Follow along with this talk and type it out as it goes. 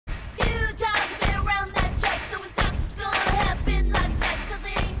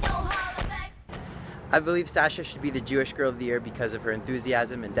I believe Sasha should be the Jewish Girl of the Year because of her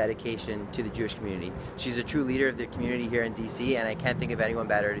enthusiasm and dedication to the Jewish community. She's a true leader of the community here in DC, and I can't think of anyone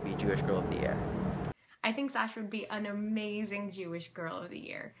better to be Jewish Girl of the Year. I think Sasha would be an amazing Jewish Girl of the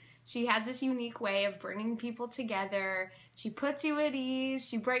Year. She has this unique way of bringing people together. She puts you at ease,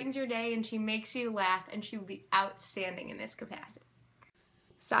 she brightens your day, and she makes you laugh, and she would be outstanding in this capacity.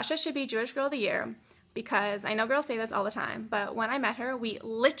 Sasha should be Jewish Girl of the Year because I know girls say this all the time, but when I met her, we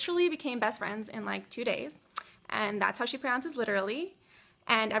literally became best friends in like 2 days, and that's how she pronounces literally.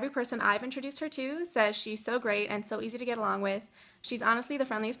 And every person I've introduced her to says she's so great and so easy to get along with. She's honestly the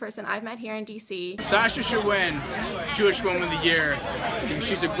friendliest person I've met here in DC. Sasha should win Jewish Woman of the Year because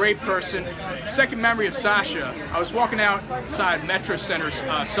she's a great person. Second memory of Sasha, I was walking outside Metro Center's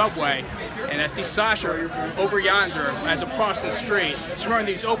subway, and I see Sasha over yonder as I'm crossing the street. She's wearing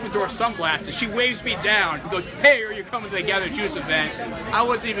these open door sunglasses. She waves me down and goes, "Hey, are you coming to the Gather Jews event?" I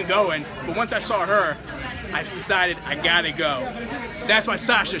wasn't even going, but once I saw her, I decided I gotta go. That's why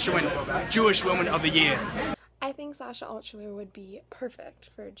Sasha should win Jewish Woman of the Year. I think Sasha Altschuler would be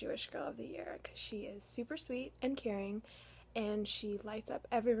perfect for Jewish Girl of the Year because she is super sweet and caring, and she lights up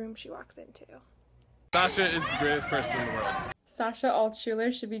every room she walks into. Sasha is the greatest person in the world. Sasha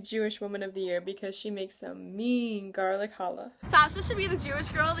Altschuler should be Jewish Woman of the Year because she makes some mean garlic challah. Sasha should be the Jewish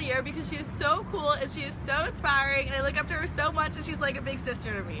Girl of the Year because she is so cool and she is so inspiring, and I look up to her so much, and she's like a big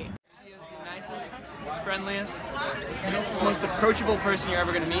sister to me. She is the nicest, friendliest, most approachable person you're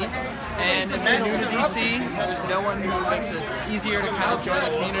ever going to meet. And if you're new to DC, there's no one who makes it easier to kind of join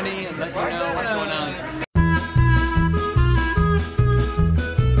the community and let you know what's going on.